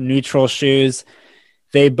up-tempo, neutral shoes.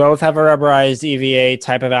 They both have a rubberized EVA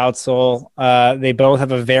type of outsole. They both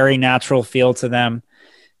have a very natural feel to them.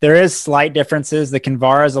 There is slight differences. The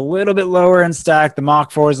Kinvara is a little bit lower in stack. The Mach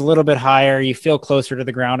 4 is a little bit higher. You feel closer to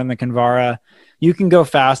the ground in the Kinvara. You can go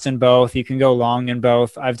fast in both. You can go long in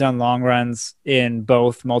both. I've done long runs in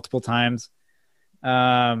both multiple times.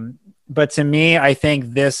 But to me, I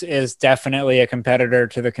think this is definitely a competitor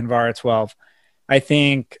to the Kinvara 12. I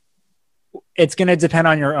think it's going to depend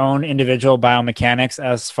on your own individual biomechanics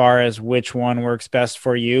as far as which one works best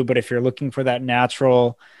for you. But if you're looking for that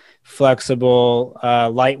natural, flexible,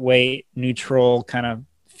 lightweight, neutral kind of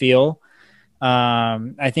feel,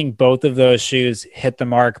 I think both of those shoes hit the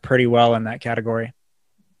mark pretty well in that category.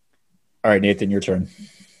 All right, Nathan, your turn.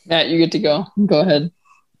 Matt, you get to go. Go ahead.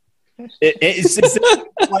 It's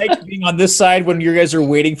like being on this side when you guys are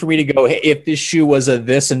waiting for me to go, hey, if this shoe was a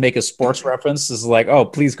this and make a sports reference, this is like, oh,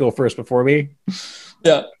 please go first before me.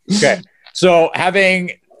 Yeah. Okay. So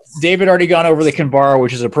having David already gone over the Kinvara,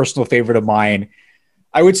 which is a personal favorite of mine,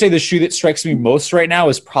 I would say the shoe that strikes me most right now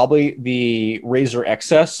is probably the Razor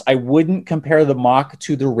XS. I wouldn't compare the Mach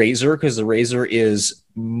to the Razor because the Razor is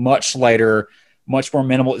much lighter, much more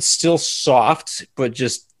minimal. It's still soft, but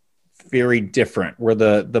just very different. Where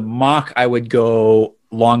the Mach, I would go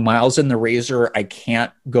long miles in. The Razor, I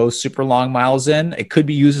can't go super long miles in. It could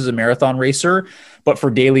be used as a marathon racer, but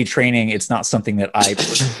for daily training, it's not something that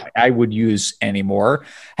I would use anymore.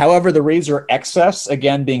 However, the Razor XS,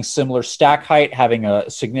 again, being similar stack height, having a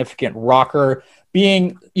significant rocker,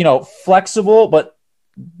 being, flexible, but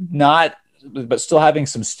still having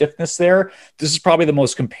some stiffness there. This is probably the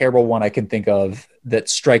most comparable one I can think of that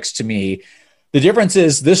strikes to me. The difference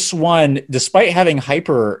is this one, despite having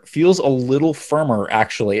hyper, feels a little firmer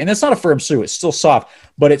actually. And it's not a firm shoe, it's still soft,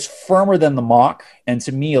 but it's firmer than the Mach, and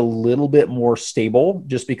to me a little bit more stable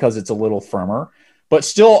just because it's a little firmer. But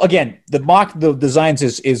still, again, the Mach, the designs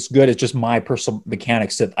is good. It's just my personal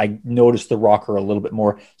mechanics that I noticed the rocker a little bit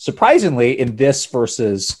more, surprisingly, in this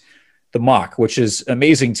versus the Mach, which is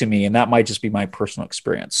amazing to me. And that might just be my personal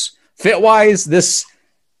experience. Fit-wise, this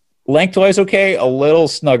lengthwise, okay, a little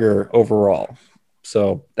snugger overall.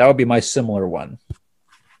 So that would be my similar one.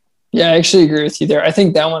 Yeah, I actually agree with you there. I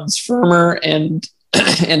think that one's firmer and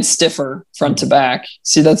and stiffer front to back.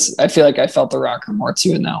 See, I feel like I felt the rocker more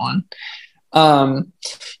too in that one.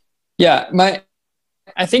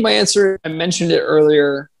 I think my answer, I mentioned it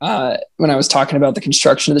earlier when I was talking about the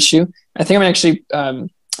construction of the shoe. I think I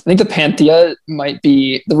think the Panthea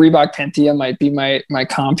the Reebok Panthea might be my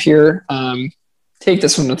comp here. Take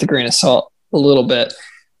this one with a grain of salt a little bit,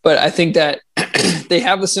 but I think that they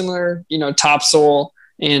have a similar, top sole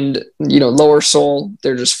and, lower sole.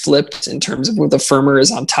 They're just flipped in terms of what the firmer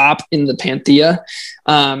is on top in the Panthea.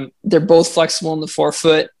 They're both flexible in the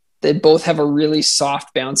forefoot. They both have a really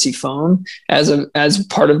soft, bouncy foam as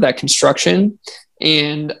part of that construction.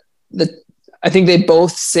 And I think they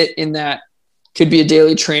both sit in that, could be a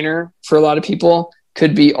daily trainer for a lot of people,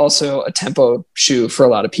 could be also a tempo shoe for a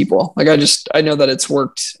lot of people. Like I know that it's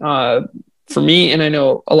worked for me, and I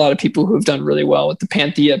know a lot of people who have done really well with the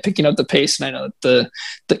Panthea picking up the pace. And I know that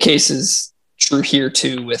the case is true here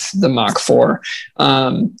too with the Mach 4.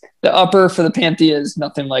 The upper for the Panthea is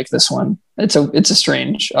nothing like this one. It's a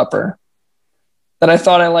strange upper that I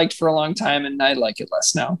thought I liked for a long time, and I like it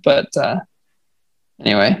less now. But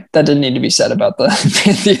anyway, that didn't need to be said about the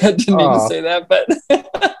Panthea. I didn't need to say that,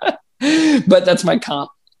 but that's my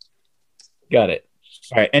comp. Got it.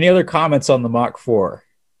 All right. Any other comments on the Mach 4?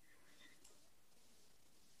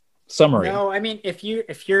 Summary. No, I mean, if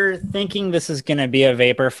you're thinking this is going to be a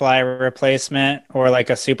Vaporfly replacement or like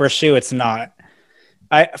a super shoe, it's not.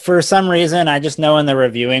 For some reason, I just know in the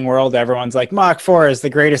reviewing world, everyone's like, Mach 4 is the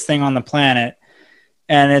greatest thing on the planet.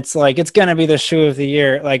 And it's like, it's going to be the shoe of the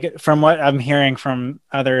year. Like from what I'm hearing from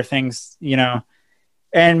other things,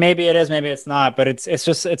 and maybe it is, maybe it's not, but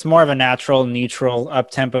it's more of a natural, neutral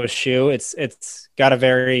up-tempo shoe. It's got a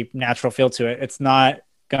very natural feel to it. It's not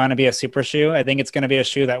going to be a super shoe. I think it's going to be a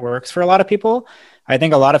shoe that works for a lot of people. I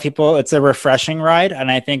think a lot of people, it's a refreshing ride.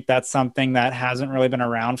 And I think that's something that hasn't really been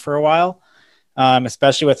around for a while,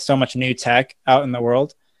 especially with so much new tech out in the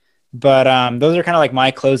world. But those are kind of like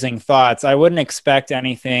my closing thoughts. I wouldn't expect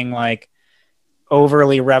anything like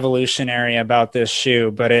overly revolutionary about this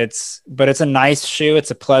shoe, but it's a nice shoe.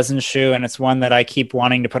 It's a pleasant shoe, and it's one that I keep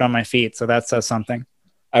wanting to put on my feet. So that says something.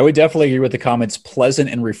 I would definitely agree with the comments. Pleasant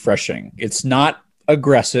and refreshing. It's not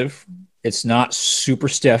aggressive. It's not super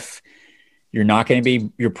stiff.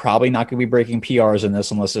 You're probably not going to be breaking PRs in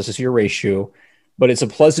this unless this is your race shoe, but it's a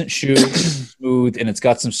pleasant shoe, smooth, and it's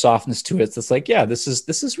got some softness to it. So it's like, yeah, this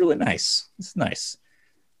is really nice. It's nice.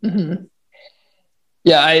 Mm-hmm.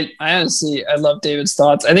 Yeah. I honestly, I love David's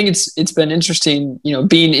thoughts. I think it's been interesting,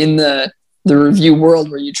 being in the review world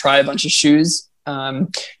where you try a bunch of shoes.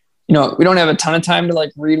 We don't have a ton of time to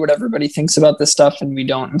like read what everybody thinks about this stuff, and we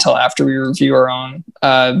don't until after we review our own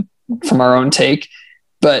from our own take.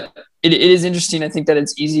 But it is interesting. I think that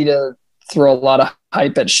it's easy to throw a lot of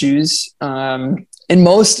hype at shoes. And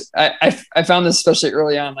I found this especially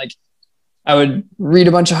early on, like I would read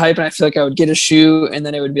a bunch of hype and I feel like I would get a shoe, and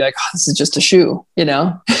then it would be like, oh, this is just a shoe,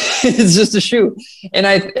 it's just a shoe. And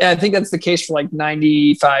I think that's the case for like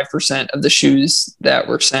 95% of the shoes that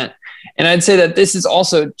were sent. And I'd say that this is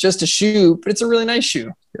also just a shoe, but it's a really nice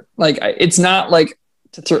shoe. Like it's not like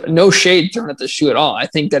no shade thrown at the shoe at all. I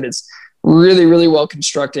think that it's really, really well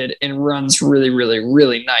constructed and runs really, really,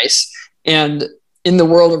 really nice. And in the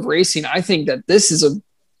world of racing, I think that this is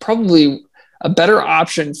probably a better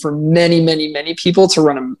option for many, many, many people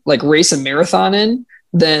to race a marathon in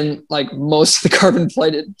than like most of the carbon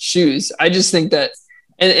plated shoes. I just think that,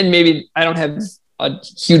 and maybe I don't have a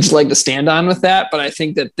huge leg to stand on with that, but I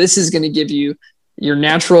think that this is going to give you your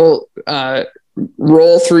natural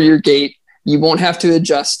roll through your gait. You won't have to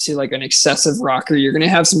adjust to like an excessive rocker. You're going to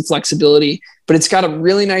have some flexibility, but it's got a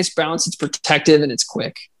really nice bounce. It's protective and it's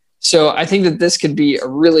quick. So I think that this could be a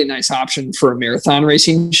really nice option for a marathon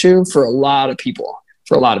racing shoe for a lot of people.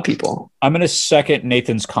 I'm going to second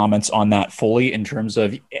Nathan's comments on that fully in terms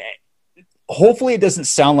of, hopefully it doesn't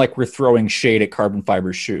sound like we're throwing shade at carbon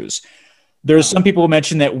fiber shoes. There's some people who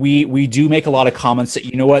mention that we do make a lot of comments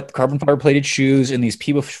that, carbon fiber plated shoes and these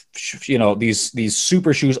people, these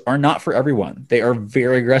super shoes are not for everyone. They are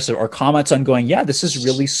very aggressive. Or comments on going, yeah, this is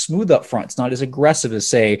really smooth up front. It's not as aggressive as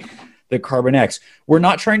say the Carbon X. We're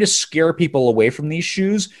not trying to scare people away from these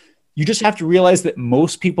shoes. You just have to realize that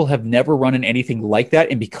most people have never run in anything like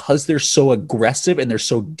that. And because they're so aggressive and they're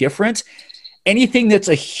so different, anything that's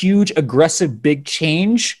a huge, aggressive, big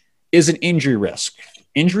change is an injury risk.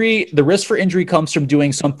 The risk for injury comes from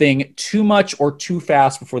doing something too much or too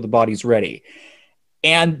fast before the body's ready.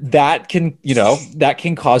 And that can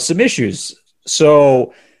cause some issues.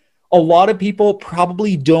 So a lot of people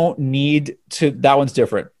probably don't need to, that one's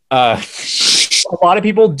different. A lot of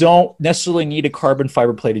people don't necessarily need a carbon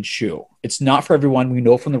fiber plated shoe. It's not for everyone. We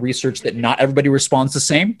know from the research that not everybody responds the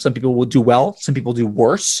same. Some people will do well. Some people do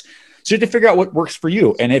worse. So you have to figure out what works for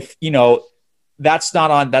you. And if, that's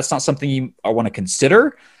not something you want to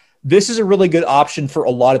consider, this is a really good option for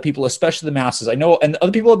a lot of people, especially the masses. I know, and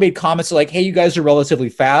other people have made comments like, hey, you guys are relatively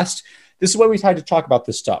fast. This is why we tried to talk about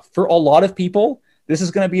this stuff. For a lot of people, this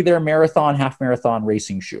is going to be their marathon, half marathon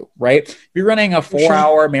racing shoe, right? If you're running a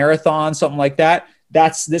 4-hour marathon, something like that,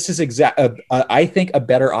 this is I think a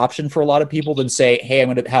better option for a lot of people than say, hey, I'm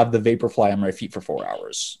going to have the Vaporfly on my feet for 4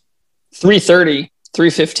 hours. 3:30,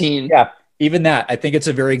 3:15. Yeah, even that. I think it's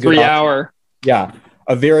a very good 3 hour. Yeah,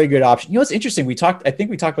 a very good option. It's interesting. I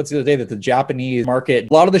think we talked about this the other day that the Japanese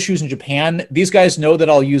market, a lot of the shoes in Japan, these guys know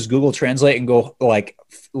that I'll use Google Translate and go like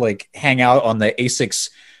hang out on the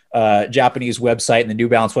ASICS Japanese website and the New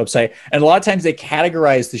Balance website. And a lot of times they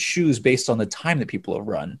categorize the shoes based on the time that people have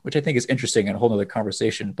run, which I think is interesting and a whole nother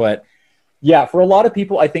conversation. But yeah, for a lot of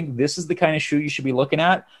people, I think this is the kind of shoe you should be looking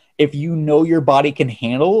at. If you know your body can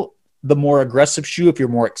handle the more aggressive shoe, if you're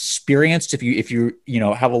more experienced, if you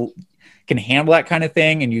can handle that kind of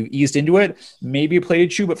thing and you eased into it, maybe a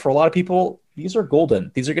plated shoe. But for a lot of people, these are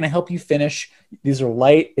golden. These are going to help you finish. These are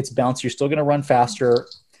light. It's bouncy. You're still going to run faster.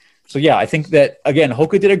 So yeah, I think that, again,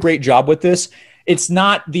 Hoka did a great job with this. It's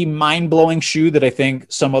not the mind-blowing shoe that I think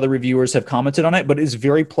some other reviewers have commented on it, but it is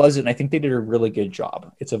very pleasant. I think they did a really good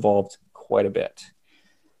job. It's evolved quite a bit.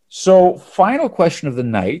 So final question of the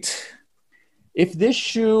night. If this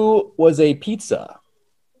shoe was a pizza,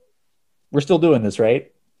 we're still doing this, right?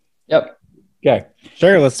 Yep. Okay.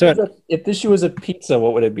 Sure, let's do it. If this shoe was a pizza,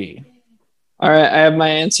 what would it be? All right, I have my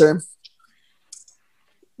answer.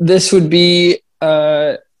 This would be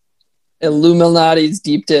Illuminati's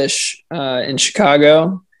deep dish in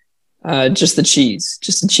Chicago. Just the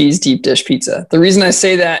cheese deep dish pizza. The reason I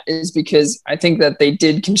say that is because I think that they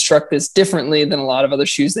did construct this differently than a lot of other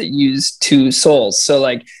shoes that use two soles. So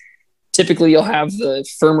like typically you'll have the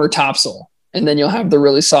firmer topsole and then you'll have the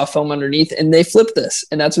really soft foam underneath, and they flip this,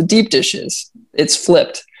 and that's what deep dish is. It's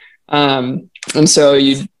flipped. And so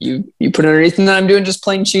you put it underneath, and then I'm doing just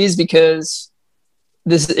plain cheese because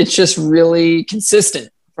it's just really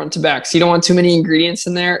consistent front to back. So you don't want too many ingredients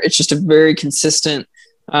in there. It's just a very consistent,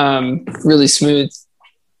 really smooth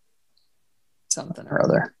something or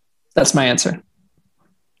other. That's my answer.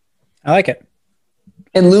 I like it.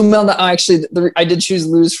 And Lou Malnati, actually, I did choose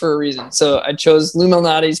Lou's for a reason. So I chose Lou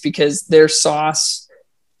Malnati's because their sauce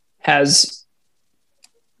is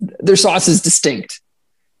distinct.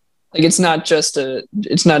 Like it's not just like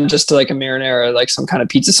a marinara, like some kind of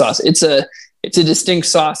pizza sauce. It's a distinct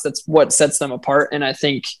sauce. That's what sets them apart. And I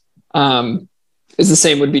think is the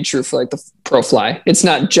same would be true for like the ProFly. It's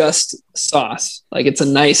not just sauce. Like it's a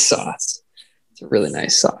nice sauce. It's a really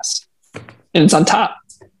nice sauce. And it's on top.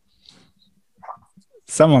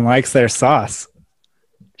 Someone likes their sauce.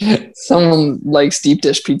 Someone likes deep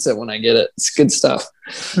dish pizza when I get it. It's good stuff.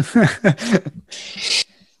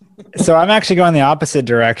 So I'm actually going the opposite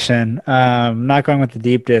direction. I'm not going with the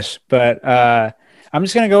deep dish, but I'm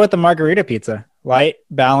just going to go with the margarita pizza. Light,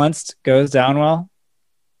 balanced, goes down well.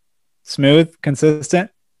 Smooth,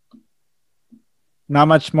 consistent. Not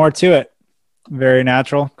much more to it. Very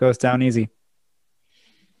natural, goes down easy.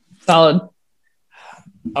 Solid.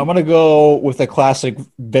 I'm going to go with a classic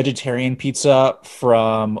vegetarian pizza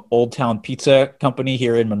from Old Town Pizza Company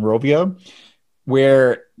here in Monrovia,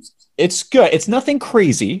 where it's good. It's nothing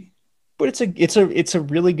crazy, but it's a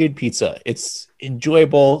really good pizza. It's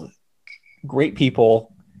enjoyable, great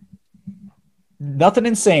people. Nothing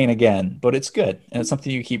insane again, but it's good. And it's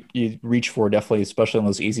something you reach for definitely, especially on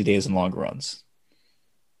those easy days and long runs.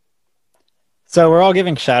 So we're all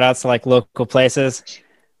giving shout outs to like local places.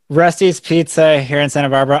 Rusty's Pizza here in Santa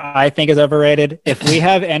Barbara, I think, is overrated. If we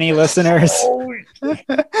have any listeners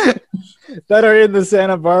that are in the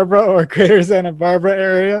Santa Barbara or greater Santa Barbara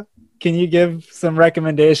area, can you give some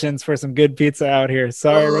recommendations for some good pizza out here?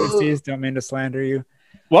 Sorry, Rusty's, don't mean to slander you.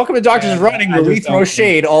 Welcome to Doctors Running, where we throw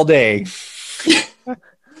shade all day.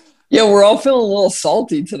 Yeah, we're all feeling a little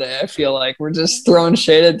salty today, I feel like. We're just throwing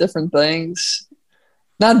shade at different things.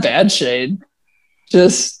 Not bad shade.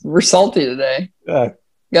 Just, we're salty today.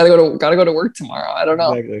 gotta go to work tomorrow. I don't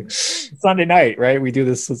know. Exactly. Sunday night, right? We do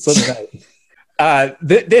this on Sunday night.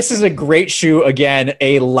 This is a great shoe. Again,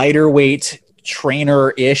 a lighter weight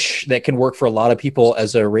trainer-ish that can work for a lot of people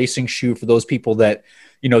as a racing shoe for those people that,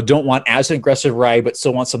 you know, don't want as an aggressive ride, but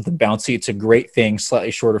still want something bouncy. It's a great thing,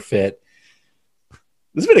 slightly shorter fit.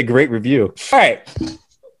 This has been a great review. All right.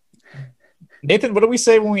 Nathan, what do we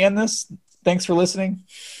say when we end this? Thanks for listening.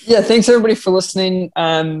 Yeah, thanks everybody for listening.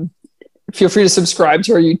 Feel free to subscribe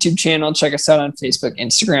to our YouTube channel. Check us out on Facebook,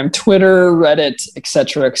 Instagram, Twitter, Reddit,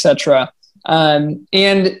 etc., etc. And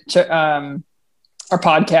our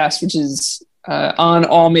podcast, which is on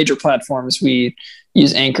all major platforms. We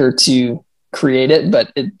use Anchor to create it,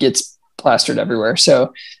 but it gets plastered everywhere.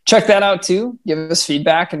 So check that out too. Give us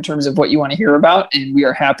feedback in terms of what you want to hear about, and we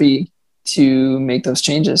are happy to make those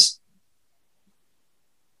changes.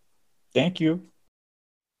 Thank you.